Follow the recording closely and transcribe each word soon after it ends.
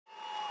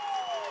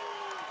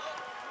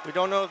We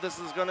don't know if this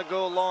is going to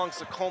go long,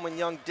 so Coleman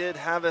Young did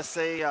have us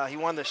say he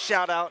wanted to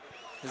shout out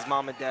his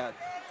mom and dad.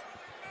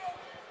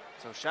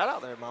 So shout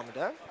out there, mom and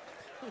dad.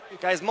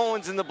 Guys,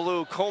 Mullins in the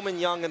blue, Coleman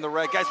Young in the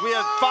red. Guys, we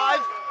have 5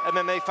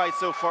 MMA fights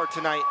so far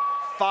tonight.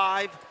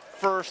 5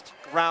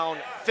 first-round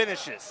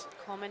finishes.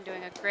 Coleman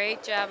doing a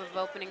great job of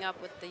opening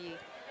up with the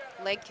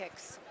leg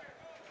kicks.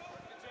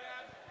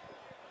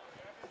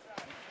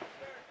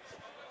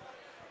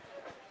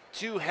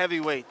 Two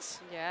heavyweights.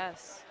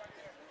 Yes.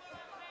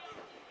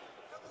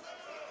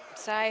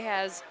 SAIGH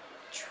has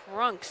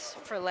trunks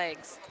for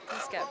legs.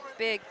 He's got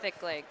big,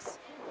 thick legs.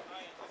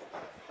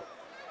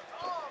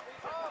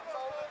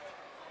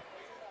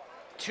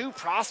 Two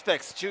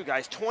prospects too,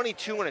 guys.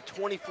 22 and a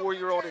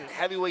 24-year-old in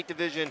heavyweight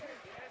division.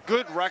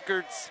 Good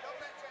records.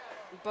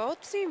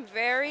 Both seem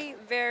very,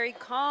 very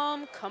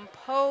calm,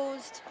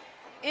 composed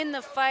in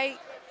the fight.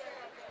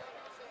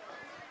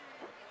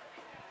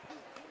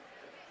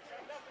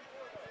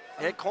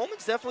 Yeah,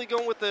 Coleman's definitely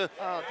going with the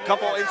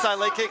couple inside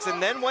leg kicks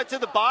and then went to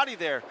the body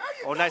there.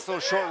 Oh, nice little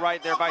short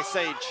right there by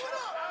SAIGH.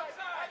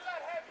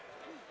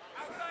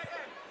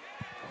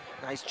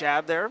 Nice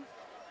jab there.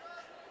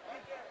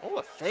 Oh,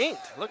 a feint.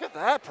 Look at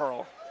that,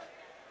 Pearl.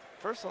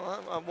 First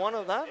one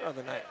of that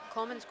other night.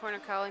 Coleman's corner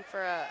calling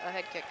for a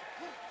head kick.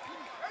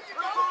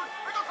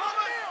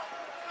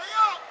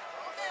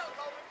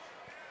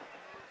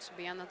 Should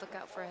be on the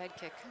lookout for a head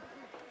kick.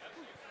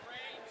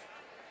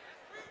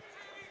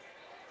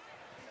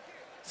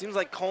 Seems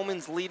like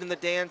Coleman's leading the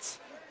dance.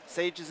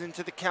 SAIGH is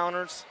into the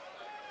counters.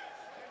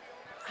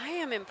 I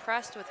am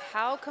impressed with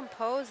how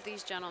composed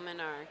these gentlemen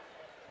are.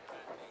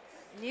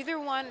 Neither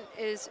one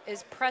is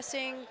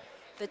pressing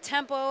the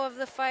tempo of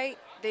the fight.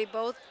 They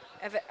both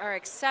are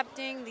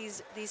accepting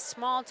these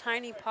small,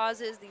 tiny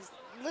pauses, these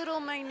little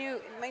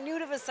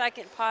minute of a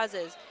second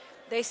pauses.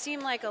 They seem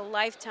like a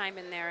lifetime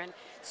in there. And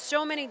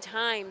so many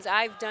times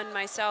I've done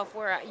myself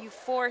where you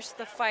force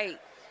the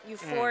fight, you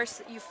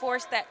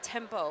force that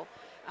tempo.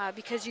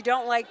 Because you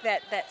don't like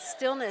that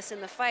stillness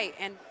in the fight,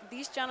 and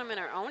these gentlemen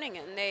are owning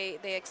it, and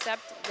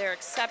they're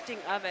accepting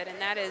of it,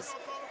 and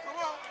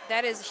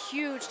that is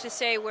huge to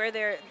say where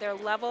their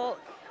level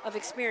of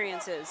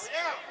experience is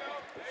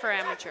for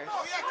amateurs.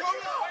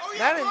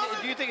 Matt,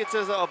 do you think it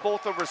says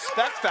both a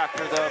respect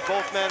factor?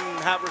 Both men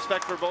have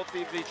respect for both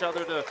of each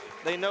other.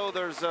 They know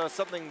there's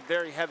something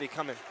very heavy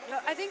coming.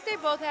 I think they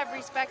both have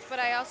respect, but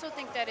I also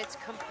think that it's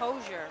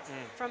composure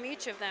from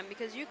each of them,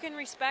 because you can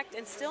respect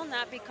and still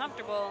not be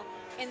comfortable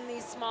in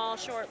these small,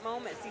 short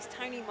moments, these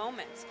tiny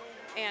moments.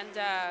 And,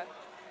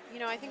 you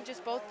know, I think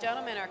just both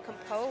gentlemen are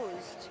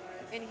composed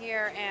in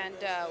here and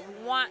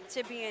want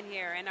to be in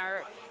here and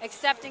are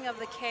accepting of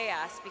the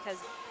chaos, because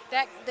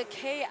the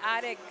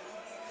chaotic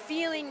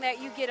feeling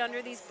that you get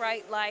under these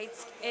bright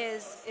lights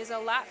is a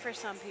lot for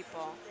some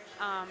people.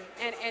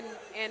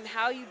 And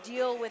how you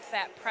deal with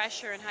that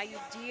pressure and how you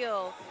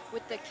deal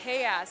with the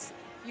chaos,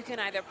 you can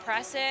either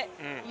press it,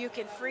 you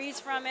can freeze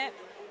from it,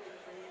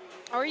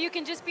 or you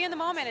can just be in the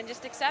moment and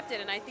just accept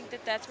it. And I think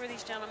that's where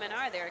these gentlemen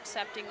are. They're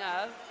accepting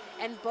of,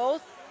 and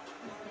both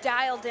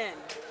dialed in,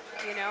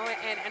 you know,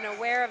 and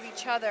aware of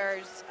each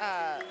other's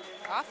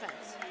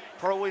offense.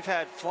 Pearl, we've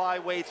had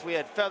flyweights, we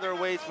had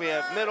featherweights, we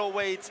have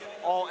middleweights,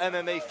 all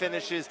MMA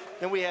finishes.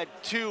 Then we had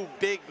 2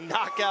 big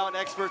knockout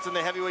experts in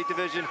the heavyweight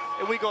division,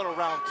 and we go to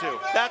round 2.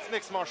 That's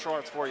mixed martial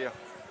arts for you.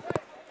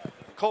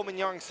 Coleman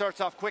Young starts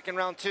off quick in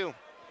round 2.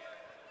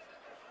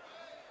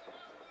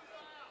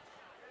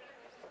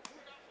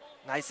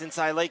 Nice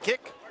inside leg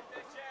kick.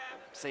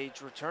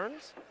 SAIGH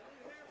returns.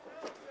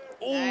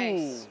 Ooh.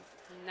 Nice.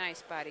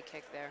 Nice body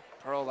kick there.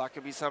 Pearl, that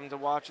could be something to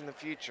watch in the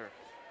future.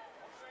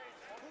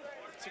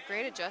 It's a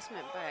great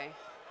adjustment by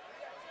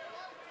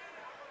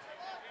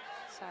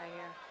SAIGH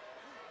here.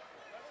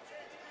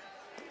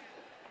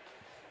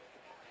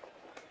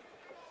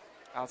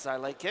 Outside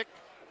leg kick.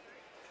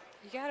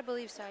 You got to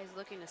believe SAIGH is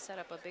looking to set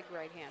up a big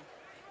right hand.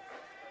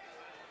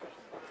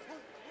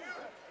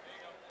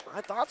 I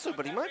thought so,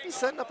 but he might be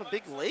setting up a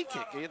big leg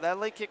kick. That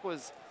leg kick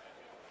was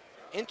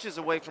inches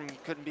away from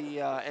couldn't be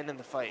ending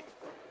the fight.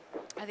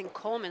 I think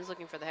Coleman's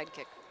looking for the head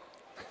kick.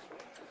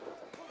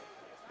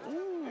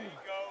 Ooh.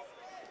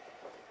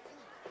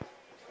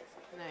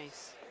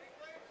 Nice.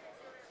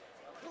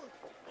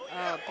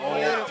 Oh,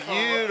 beautiful. Oh,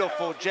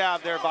 beautiful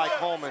jab there by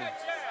Coleman.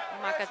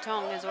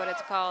 Makatong is what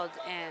it's called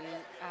in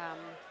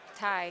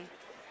Thai.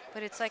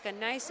 But it's like a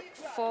nice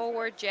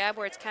forward jab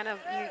where it's kind of,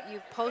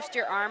 you post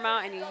your arm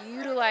out and you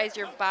utilize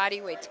your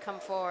body weight to come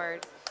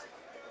forward.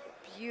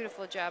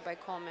 Beautiful job by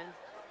Coleman.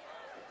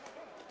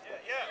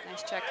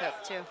 Nice check hook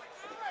too.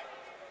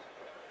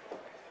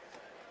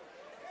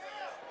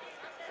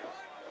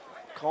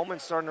 Coleman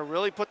starting to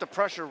really put the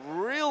pressure,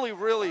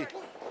 really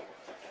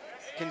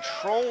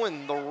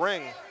controlling the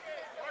ring.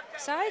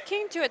 SAIGH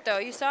came to it though.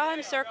 You saw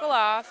him circle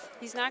off.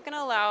 He's not going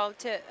to allow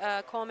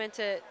Coleman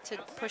to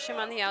push him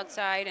on the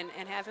outside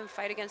and have him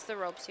fight against the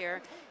ropes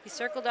here. He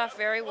circled off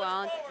very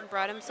well and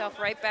brought himself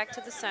right back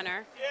to the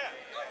center.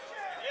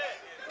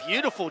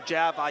 Beautiful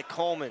jab by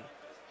Coleman.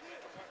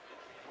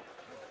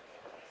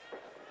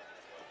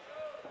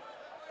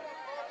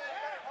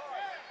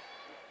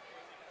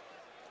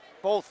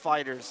 Both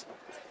fighters,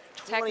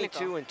 Technical.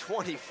 22 and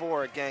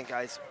 24 again,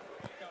 guys.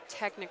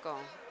 Technical.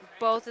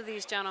 Both of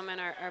these gentlemen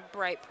are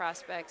bright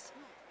prospects.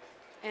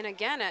 And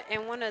again,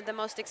 in one of the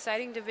most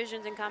exciting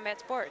divisions in combat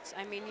sports.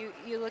 I mean,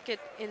 you look at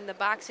in the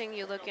boxing,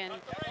 you look in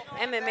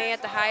MMA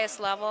at the highest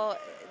level,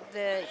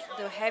 the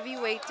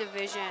heavyweight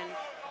division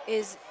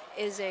is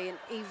an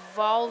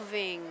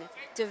evolving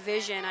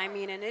division. I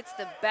mean, and it's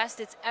the best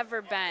it's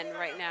ever been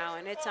right now,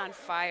 and it's on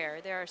fire.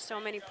 There are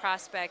so many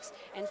prospects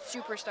and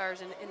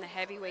superstars in the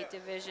heavyweight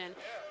division,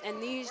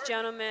 and these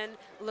gentlemen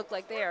look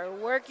like they are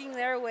working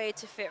their way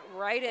to fit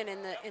right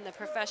in the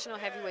professional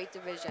heavyweight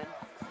division.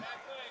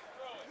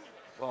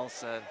 Well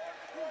said.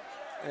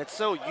 And it's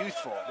so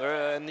youthful.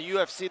 In the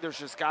UFC, there's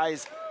just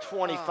guys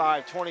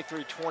 25,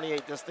 23,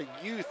 28. Just the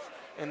youth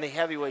and the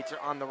heavyweights are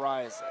on the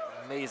rise.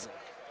 Amazing.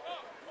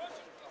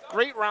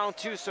 Great round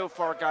 2 so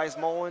far, guys.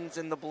 Mullins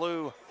in the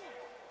blue,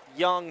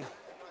 Young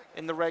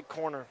in the red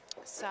corner.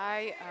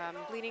 SAIGH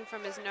bleeding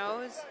from his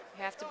nose.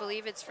 You have to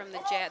believe it's from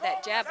the jab.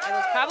 That jab. It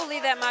was probably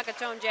that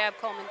Makatone jab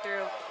Coleman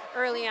threw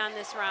early on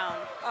this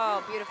round.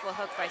 Oh, beautiful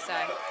hook by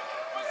SAIGH.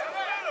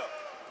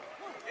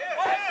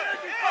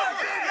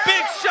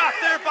 Big shot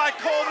there by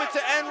Coleman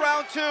to end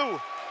round 2.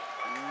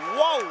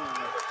 Whoa.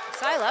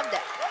 SAIGH loved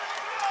it.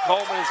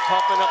 Coleman is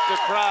pumping up the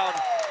crowd.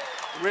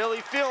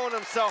 Really feeling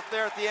himself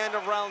there at the end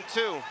of round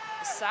 2.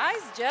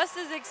 SAIGH's just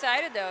as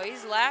excited though.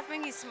 He's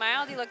laughing, he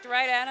smiled, he looked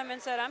right at him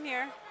and said, I'm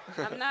here.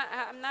 I'm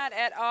not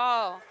at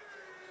all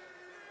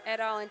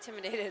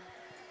intimidated.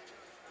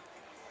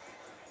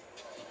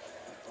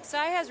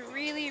 SAIGH has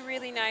really,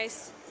 really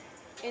nice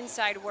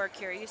inside work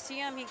here. You see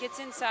him, he gets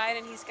inside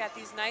and he's got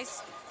these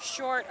nice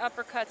short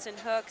uppercuts and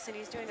hooks, and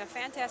he's doing a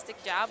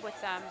fantastic job with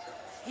them.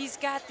 He's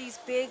got these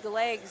big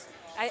legs.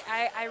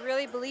 I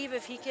really believe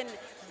if he can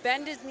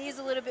bend his knees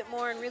a little bit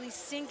more and really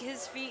sink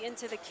his feet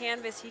into the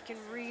canvas, he can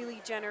really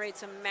generate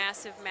some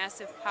massive,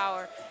 massive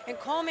power. And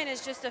Coleman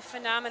is just a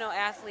phenomenal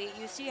athlete.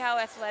 You see how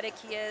athletic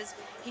he is.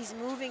 He's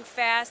moving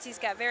fast. He's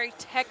got very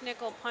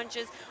technical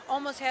punches,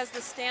 almost has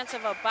the stance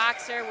of a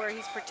boxer where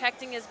he's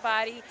protecting his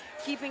body,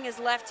 keeping his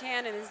left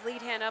hand and his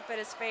lead hand up at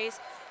his face.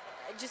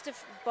 Just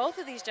both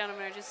of these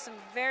gentlemen are just some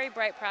very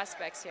bright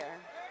prospects here.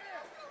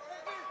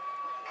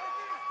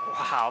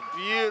 Wow,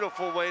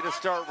 beautiful way to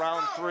start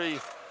round 3.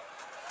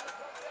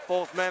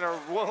 Both men are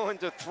willing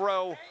to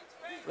throw.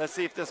 Let's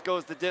see if this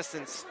goes the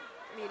distance.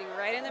 Meeting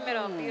right in the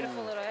middle.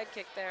 Beautiful little head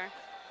kick there.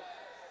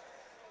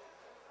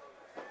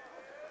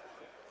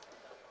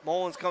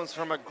 Mullins comes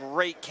from a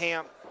great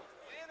camp.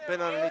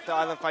 Been underneath the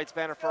Island Fights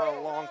banner for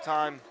a long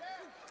time.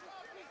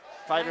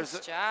 Fighters.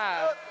 Nice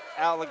job.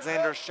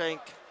 Alexander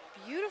Shank.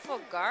 Beautiful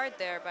guard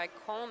there by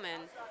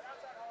Coleman.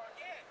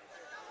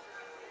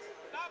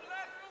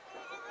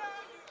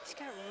 He's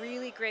got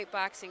really great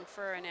boxing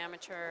for an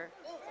amateur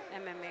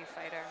MMA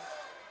fighter.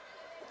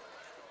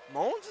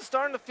 Mullins is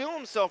starting to feel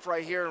himself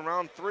right here in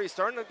round 3,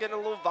 starting to get a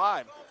little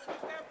vibe.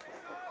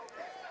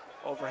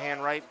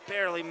 Overhand right,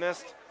 barely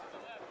missed.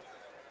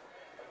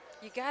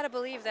 You gotta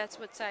believe that's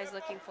what SAIGH's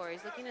looking for.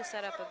 He's looking to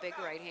set up a big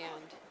right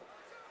hand.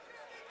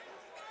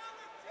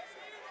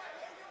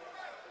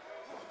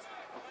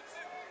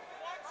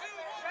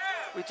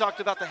 We talked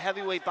about the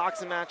heavyweight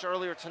boxing match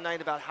earlier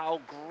tonight, about how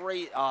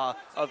great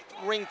of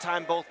ring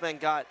time both men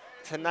got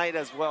tonight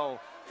as well.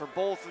 For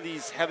both of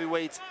these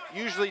heavyweights,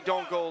 usually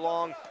don't go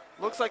long.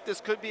 Looks like this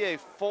could be a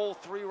full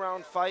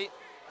 3-round fight.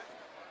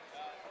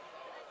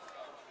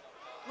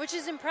 Which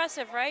is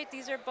impressive, right?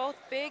 These are both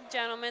big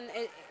gentlemen.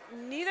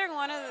 Neither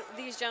one of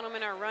these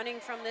gentlemen are running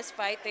from this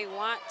fight. They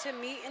want to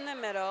meet in the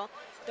middle.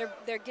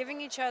 They're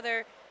giving each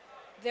other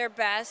their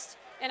best.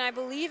 And I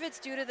believe it's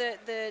due to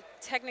the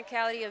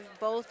technicality of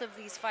both of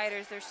these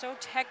fighters. They're so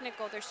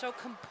technical, they're so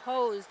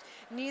composed.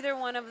 Neither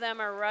one of them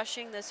are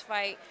rushing this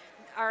fight,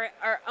 are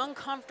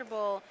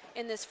uncomfortable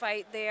in this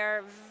fight. They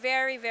are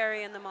very,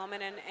 very in the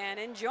moment and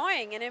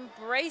enjoying and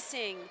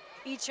embracing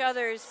each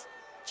other's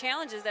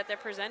challenges that they're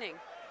presenting.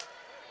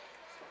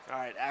 All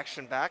right,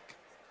 action back.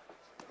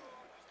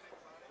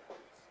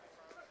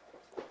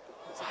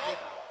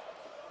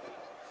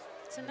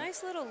 It's a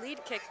nice little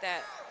lead kick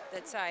that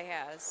SAIGH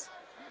has.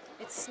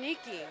 It's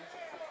sneaky.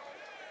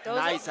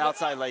 Nice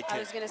outside leg kick. I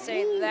was going to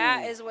say,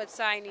 that is what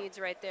SAIGH needs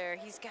right there.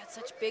 He's got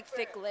such big,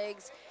 thick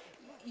legs.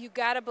 You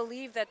got to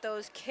believe that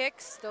those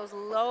kicks, those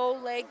low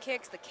leg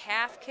kicks, the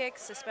calf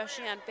kicks,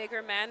 especially on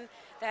bigger men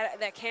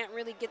that can't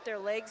really get their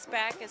legs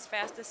back as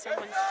fast as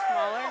someone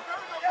smaller,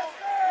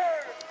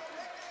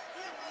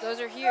 those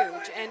are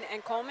huge.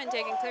 And Coleman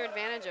taking clear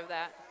advantage of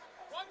that.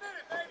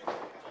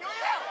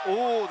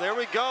 Ooh, there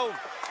we go.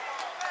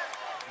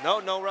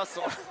 No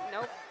wrestle.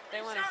 Nope.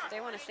 They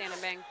want to stand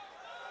and bang.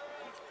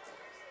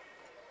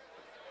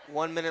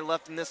 1 minute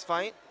left in this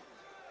fight.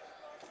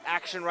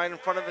 Action right in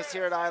front of us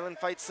here at Island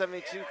Fight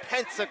 72,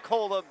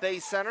 Pensacola Bay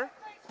Center.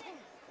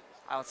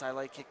 Outside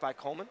leg kick by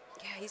Coleman.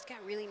 Yeah, he's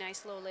got really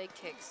nice low leg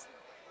kicks.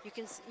 You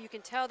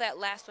can tell that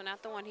last one,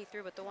 not the one he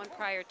threw, but the one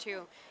prior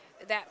to,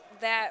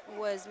 that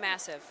was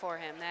massive for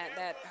him.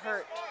 That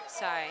hurt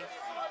SAIGH.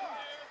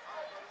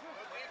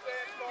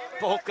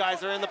 Both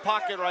guys are in the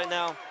pocket right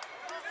now.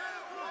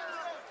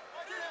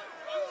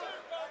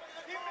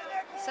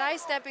 SAIGH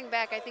stepping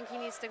back, I think he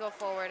needs to go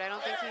forward. I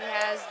don't think he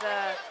has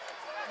the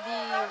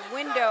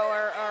window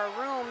or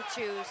room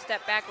to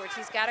step backwards.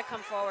 He's got to come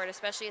forward,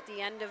 especially at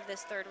the end of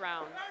this third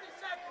round.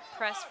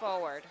 Press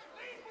forward.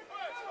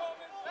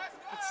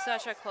 It's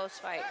such a close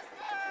fight.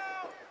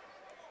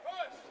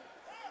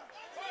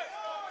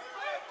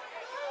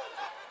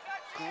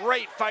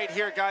 Great fight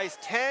here, guys.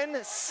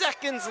 10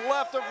 seconds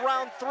left of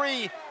round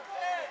 3.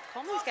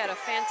 Coleman's got a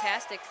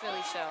fantastic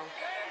Philly show.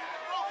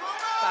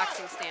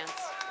 Boxing stance.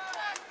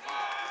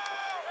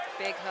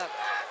 Big hook.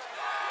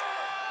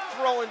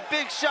 Throwing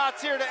big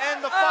shots here to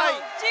end the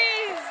fight. Oh,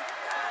 jeez.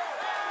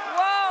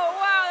 Whoa,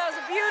 wow, that was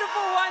a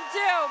beautiful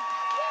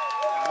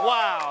 1-2.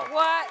 Wow.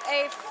 What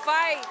a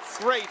fight.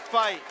 Great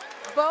fight.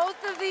 Both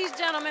of these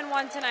gentlemen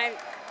won tonight.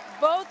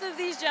 Both of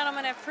these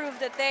gentlemen have proved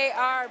that they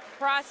are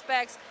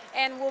prospects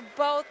and will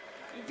both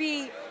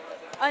be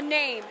a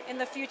name in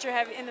the future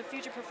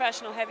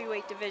professional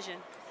heavyweight division.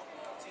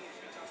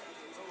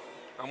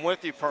 I'm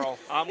with you, Pearl.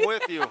 I'm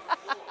with you.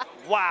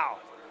 Wow.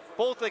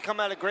 Both they come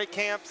out of great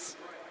camps.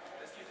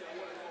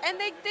 And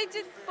they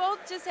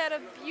both just had a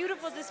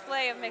beautiful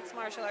display of mixed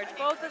martial arts.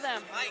 Both of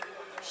them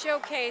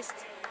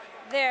showcased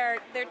their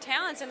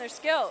talents and their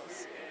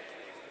skills.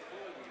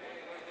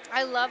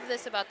 I love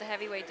this about the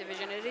heavyweight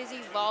division. It is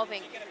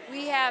evolving.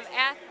 We have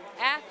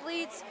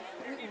athletes,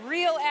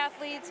 real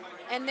athletes,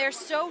 and they're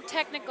so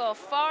technical,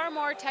 far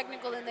more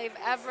technical than they've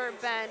ever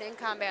been in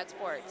combat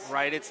sports.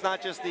 Right, it's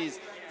not just these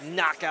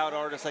knockout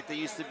artists like they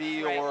used to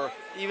be, right, or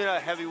even a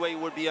heavyweight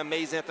would be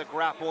amazing at the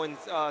grappling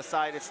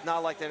side. It's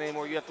not like that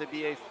anymore. You have to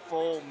be a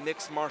full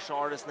mixed martial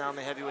artist now in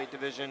the heavyweight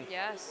division.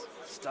 Yes.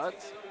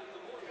 Studs.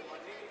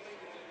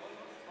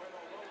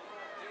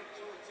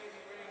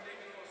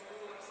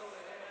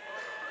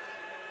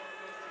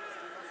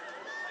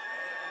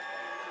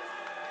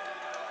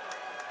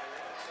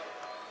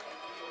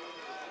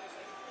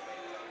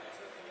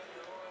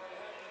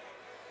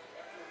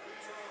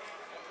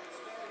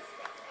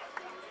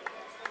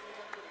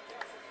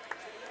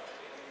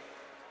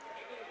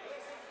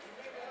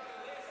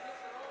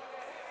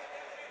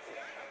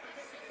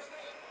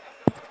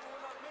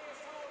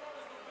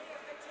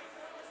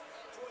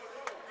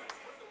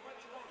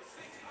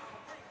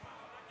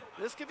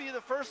 This could be the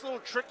first little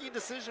tricky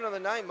decision of the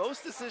night.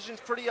 Most decisions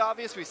pretty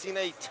obvious. We've seen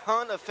a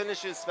ton of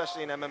finishes,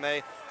 especially in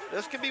MMA.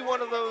 This could be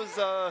one of those,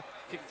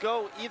 could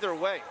go either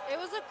way. It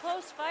was a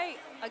close fight.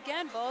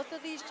 Again, both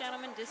of these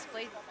gentlemen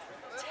displayed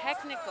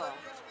technical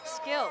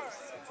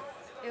skills.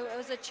 It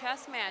was a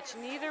chess match.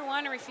 Neither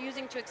one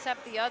refusing to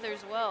accept the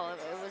other's will.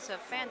 It was a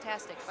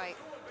fantastic fight.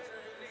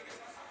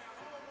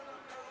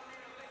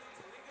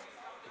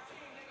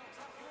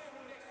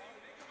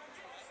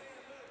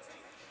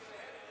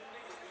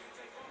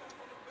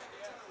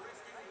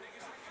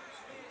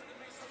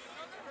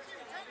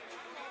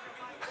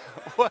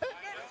 What?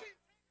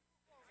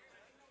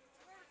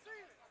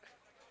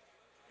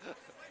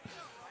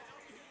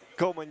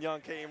 Coleman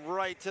Young came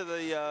right to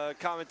the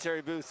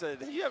commentary booth and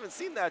said, "You haven't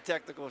seen that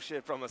technical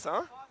shit from us,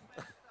 huh?"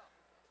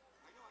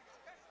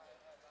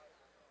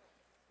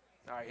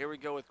 All right, here we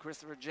go with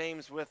Christopher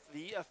James with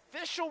the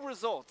official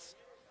results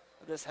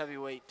of this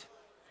heavyweight.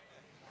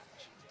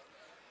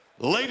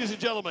 Ladies and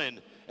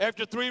gentlemen,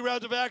 after 3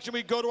 rounds of action,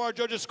 we go to our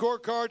judges'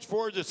 scorecards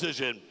for a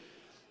decision.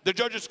 The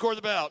judges scored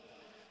the bout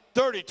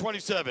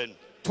 30-27,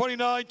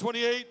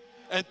 29-28,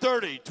 and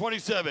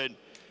 30-27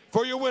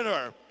 for your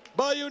winner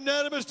by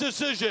unanimous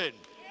decision.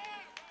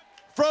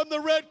 From the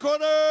red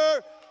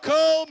corner,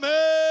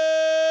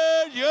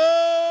 Coleman Young.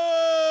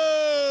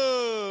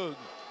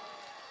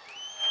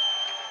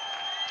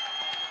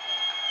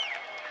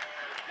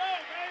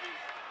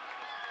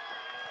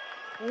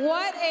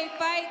 What a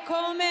fight,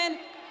 Coleman.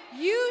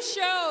 You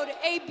showed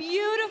a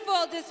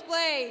beautiful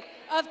display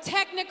of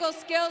technical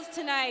skills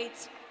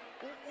tonight.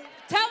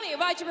 Tell me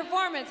about your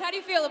performance. How do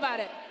you feel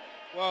about it?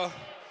 Well,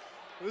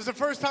 it was the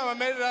first time I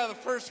made it out of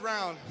the first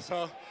round,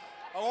 so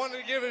I wanted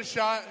to give it a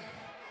shot,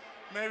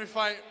 maybe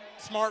fight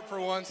smart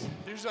for once.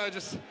 Usually I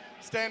just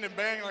stand and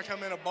bang like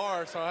I'm in a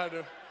bar, so I had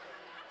to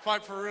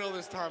fight for real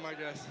this time, I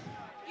guess.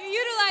 You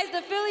utilized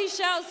the Philly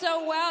shell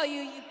so well.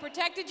 You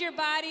protected your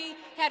body,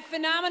 had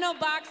phenomenal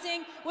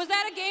boxing. Was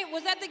that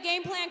the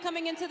game plan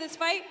coming into this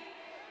fight?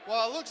 Well,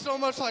 I look so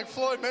much like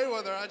Floyd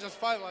Mayweather, I just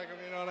fight like him,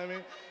 you know what I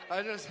mean?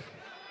 I just,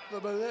 a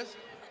little bit of this,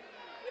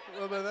 a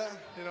little bit of that,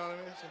 you know what I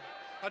mean?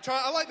 So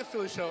I like the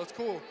Philly shell, it's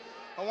cool.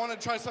 I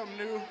wanted to try something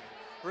new,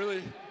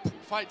 really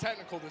fight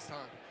technical this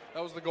time.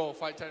 That was the goal,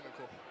 fight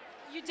technical.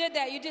 You did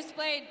that, you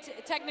displayed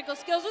technical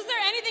skills. Was there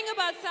anything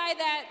about SAIGH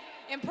that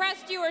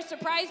impressed you or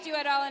surprised you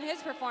at all in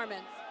his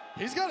performance?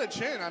 He's got a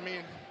chin, I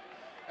mean,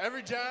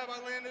 every jab I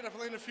landed, I've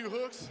landed a few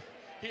hooks,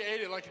 he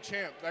ate it like a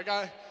champ. That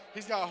guy,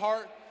 he's got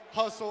heart,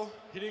 hustle,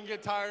 he didn't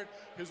get tired,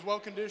 he was well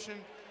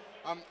conditioned.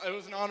 It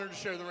was an honor to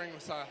share the ring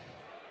with SAIGH.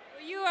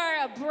 You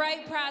are a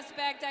bright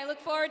prospect. I look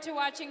forward to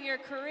watching your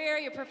career,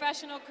 your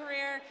professional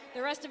career,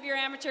 the rest of your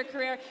amateur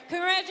career.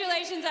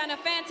 Congratulations on a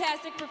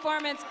fantastic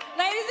performance.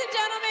 Ladies and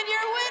gentlemen,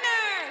 your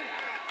winner!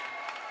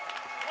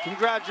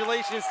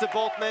 Congratulations to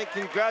both men.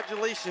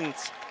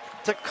 Congratulations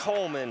to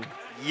Coleman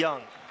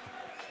Young.